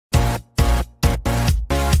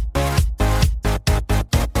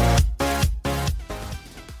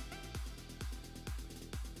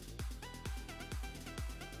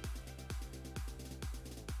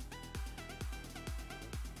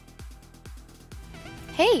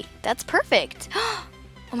Hey, that's perfect. Oh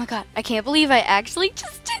my god, I can't believe I actually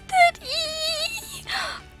just did that. Eee!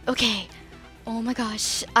 Okay. Oh my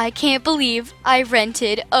gosh, I can't believe I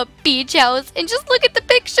rented a beach house and just look at the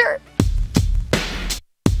picture.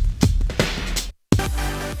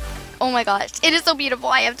 Oh my gosh, it is so beautiful.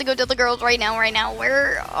 I have to go tell the girls right now.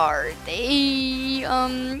 Where are they?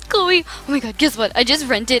 Chloe. Oh my god, guess what? I just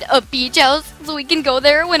rented a beach house so we can go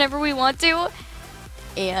there whenever we want to.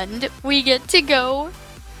 And we get to go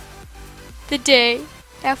the day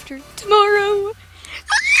after tomorrow.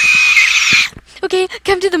 Okay,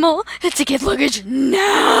 come to the mall to get luggage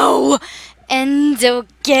now. And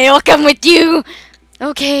okay, I'll come with you.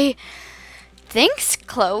 Okay. Thanks,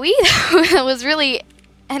 Chloe. That was really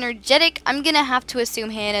energetic. I'm gonna have to assume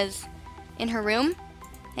Hannah's in her room.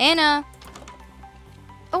 Hannah.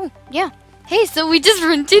 Oh, yeah. Hey, so we just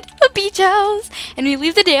rented a beach house and we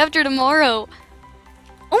leave the day after tomorrow.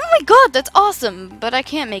 Oh my god, that's awesome, but I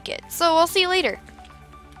can't make it, so I'll see you later.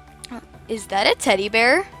 Is that a teddy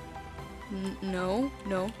bear? No.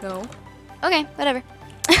 Okay, whatever.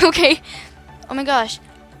 Okay. Oh my gosh.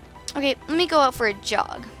 Okay, let me go out for a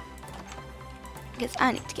jog. Because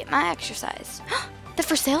I need to get my exercise. The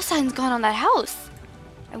for sale sign's gone on that house.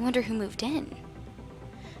 I wonder who moved in.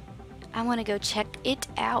 I want to go check it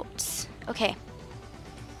out. Okay.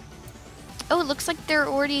 Oh, it looks like they're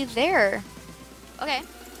already there. Okay.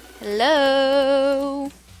 Hello.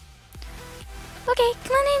 Okay,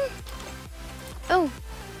 come on in. Oh.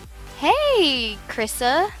 Hey,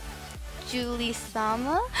 Krissa. Julie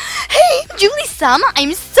Sama. Hey, Julie Sama,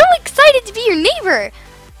 I'm so excited to be your neighbor.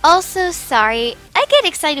 Also, sorry, I get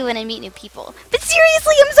excited when I meet new people. But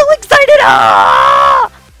seriously, I'm so excited!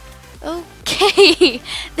 Ah! Okay,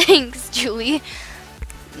 thanks, Julie.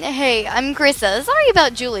 Hey, I'm Krissa. Sorry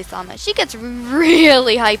about Julie Sama. She gets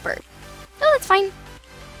really hyper. Oh, that's fine.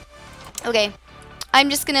 Okay, I'm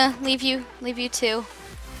just gonna leave you two.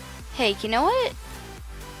 Hey, you know what?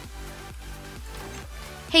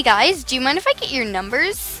 Hey guys, do you mind if I get your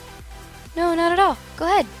numbers? No, not at all. Go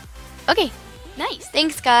ahead. Okay. Nice.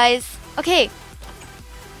 Thanks, guys. Okay.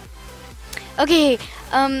 Okay,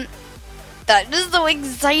 that is so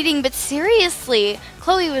exciting, but seriously,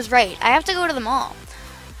 Chloe was right. I have to go to the mall.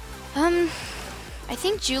 I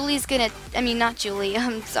think Julie's gonna, not Julie,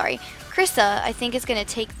 I'm sorry. Krissa, I think, is gonna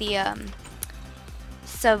take the,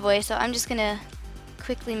 subway, so I'm just gonna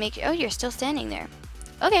quickly make, oh, you're still standing there.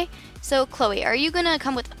 Okay, so Chloe, are you gonna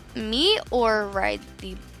come with me or ride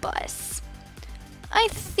the bus? I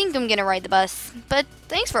think I'm gonna ride the bus, but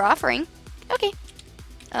thanks for offering. Okay.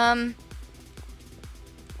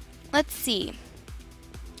 Let's see.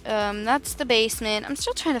 That's the basement. I'm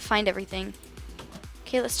still trying to find everything.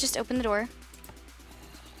 Okay, let's just open the door.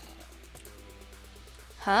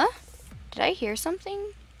 Huh? Did I hear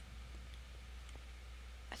something?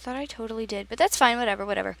 I thought I totally did, but that's fine,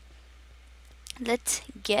 whatever. Let's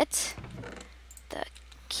get the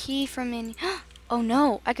key from in. Oh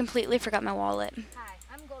no, I completely forgot my wallet. Hi,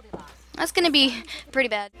 I'm Goldilocks. That's gonna be pretty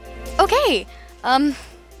bad. Okay,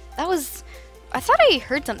 that was, I thought I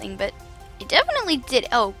heard something, but it definitely did.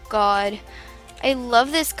 Oh god. I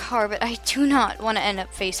love this car, but I do not want to end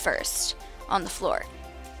up face first on the floor.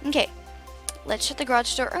 Okay, let's shut the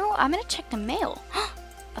garage door. Oh, I'm gonna check the mail.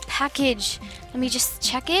 A package. Let me just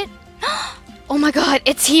check it. Oh my god,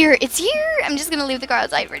 it's here. It's here. I'm just gonna leave the car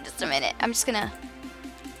outside for just a minute. I'm just gonna,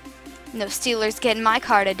 no Steelers get in my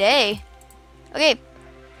car today. Okay.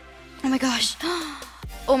 Oh my gosh.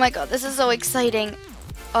 Oh my god, this is so exciting.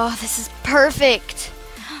 Oh, this is perfect.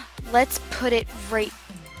 Let's put it right.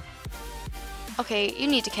 Okay, you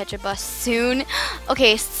need to catch a bus soon.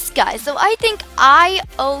 Okay, guys, so I think I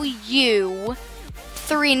owe you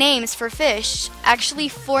 3 names for fish. Actually,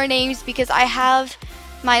 4 names because I have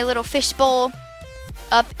my little fish bowl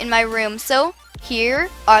up in my room. So, here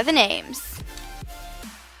are the names.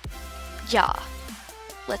 Yeah,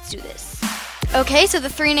 let's do this. Okay, so the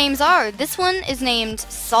 3 names are, this one is named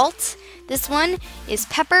Salt, this one is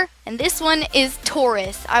Pepper, and this one is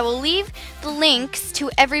Taurus. I will leave the links to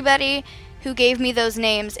everybody who gave me those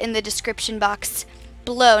names in the description box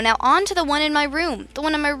below. Now on to the one in my room. The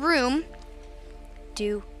one in my room,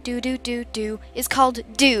 is called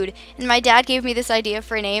Dude. And my dad gave me this idea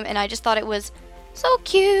for a name, and I just thought it was so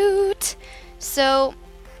cute. So,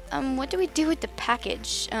 what do we do with the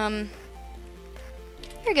package? Here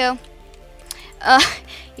we go.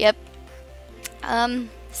 Yep.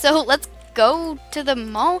 So let's go to the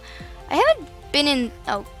mall. I haven't been in,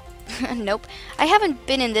 oh, nope. I haven't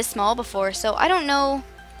been in this mall before, so I don't know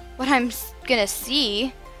what I'm gonna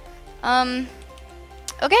see.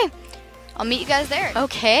 Okay. I'll meet you guys there.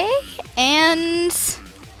 Okay, and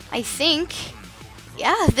I think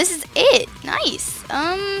yeah, this is it. Nice.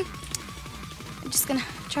 I'm just gonna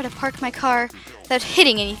try to park my car without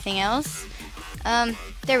hitting anything else.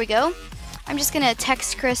 There we go. I'm just gonna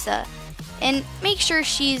text Krissa and make sure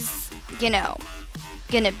she's, you know,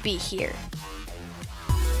 gonna be here.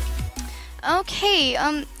 Okay,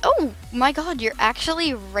 oh my god, you're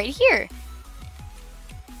actually right here.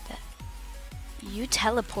 You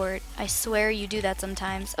teleport. I swear you do that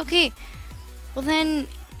sometimes. Okay, well then,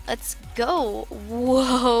 let's go.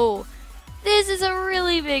 Whoa, this is a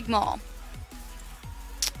really big mall.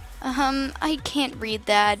 I can't read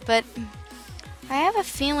that, but I have a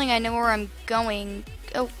feeling I know where I'm going.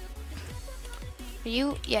 Oh, are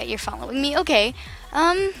you? Yeah, you're following me. Okay,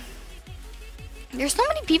 there's so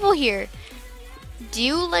many people here. Do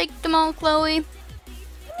you like the mall, Chloe? I mean,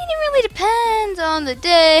 it really depends on the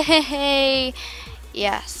day.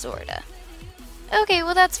 Yeah, sorta. Okay,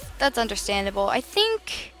 well that's understandable. I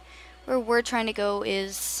think where we're trying to go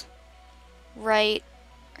is right.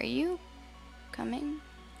 Are you coming?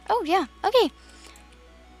 Oh yeah. Okay.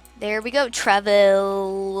 There we go.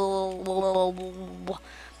 Travel.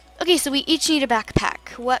 Okay, so we each need a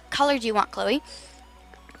backpack. What color do you want, Chloe?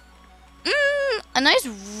 A nice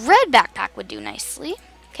red backpack would do nicely.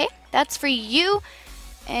 Okay, that's for you.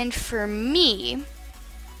 And for me,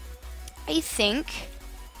 I think,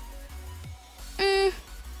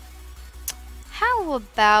 how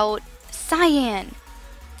about cyan?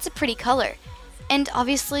 It's a pretty color. And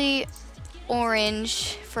obviously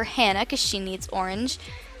orange for Hannah, because she needs orange.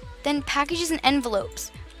 Then packages and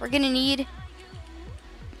envelopes. We're going to need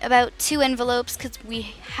about 2 envelopes because we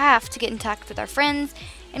have to get in touch with our friends.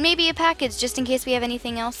 And maybe a package just in case we have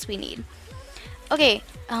anything else we need. Okay,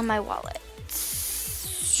 my wallet.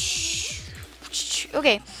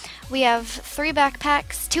 Okay, we have 3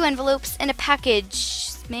 backpacks, 2 envelopes, and a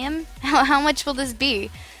package. Ma'am, how much will this be?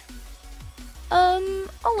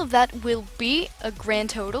 All of that will be a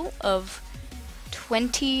grand total of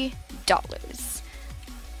 $20.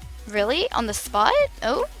 Really? On the spot?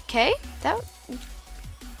 Oh, okay.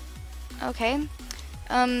 Okay.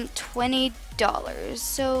 $20.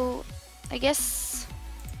 So, I guess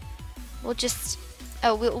we'll just.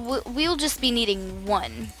 Oh, we'll just be needing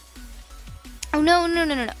 1. Oh no.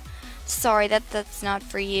 Sorry, that's not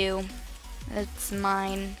for you. That's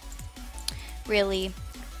mine. Really.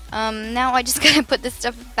 Now I just gotta put this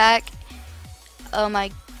stuff back. Oh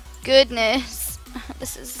my goodness.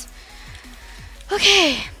 This is.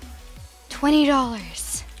 Okay.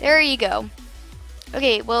 $20. There you go.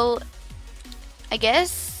 Okay, well, I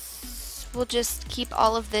guess we'll just keep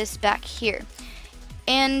all of this back here.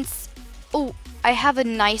 And, oh, I have a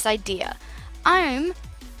nice idea. I'm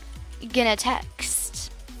gonna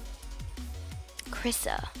text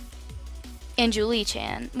Krissa and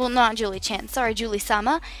Julie-chan. Well, not Julie-chan. Sorry,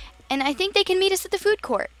 Julie-sama. And I think they can meet us at the food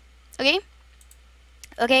court. Okay?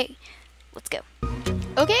 Okay, let's go.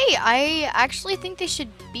 Okay, I actually think they should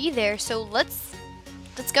be there, so let's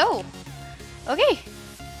go. Okay.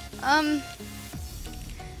 I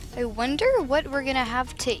wonder what we're gonna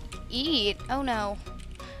have to eat. Oh no.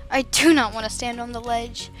 I do not want to stand on the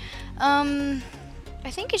ledge. I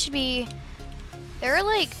think it should be. There are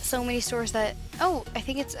like so many stores that. Oh, I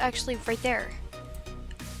think it's actually right there.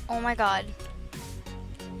 Oh my god.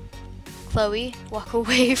 Chloe, walk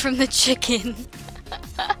away from the chicken.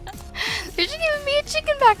 There shouldn't even be a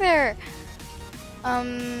chicken back there. Are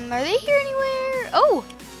they here anywhere? Oh!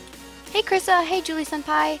 Hey, Krissa. Hey,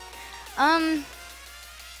 Julie-senpai.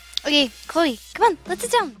 Okay, Chloe, come on, let's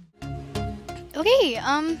sit down. Okay,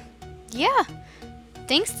 yeah.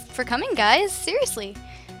 Thanks for coming, guys. Seriously.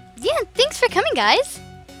 Yeah, thanks for coming, guys.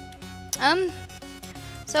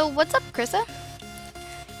 So what's up, Krissa?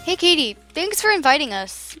 Hey, Katie. Thanks for inviting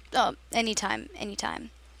us. Oh, anytime.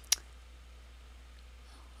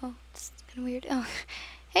 Oh, it's kind of weird. Oh,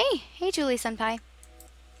 hey, Julie-senpai.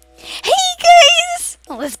 Hey, guys!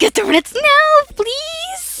 Let's get the Ritz now,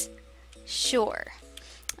 please. Sure.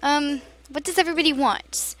 What does everybody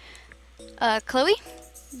want? Chloe,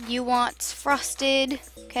 you want frosted,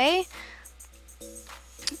 okay?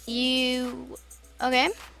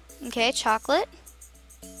 Okay, chocolate.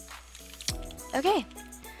 Okay.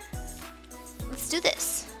 Let's do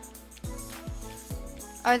this.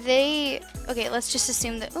 Are they, okay, let's just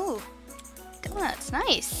assume that, ooh, donuts,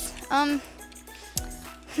 nice. Oh,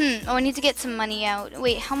 I need to get some money out.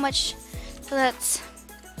 Wait, how much? So that's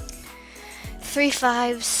 3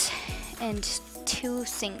 5s and 2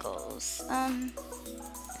 singles.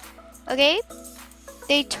 Okay.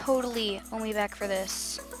 They totally owe me back for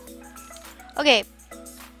this. Okay.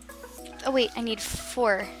 Oh wait, I need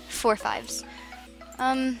 4 5s.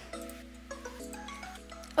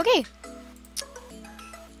 Okay.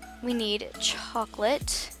 We need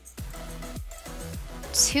chocolate,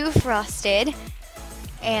 2 frosted,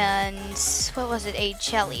 and what was it? A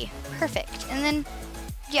jelly. Perfect. And then,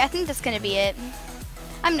 yeah, I think that's gonna be it.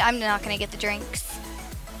 I'm not gonna get the drinks.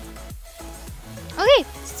 Okay,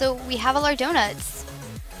 so we have all our donuts.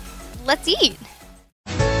 Let's eat.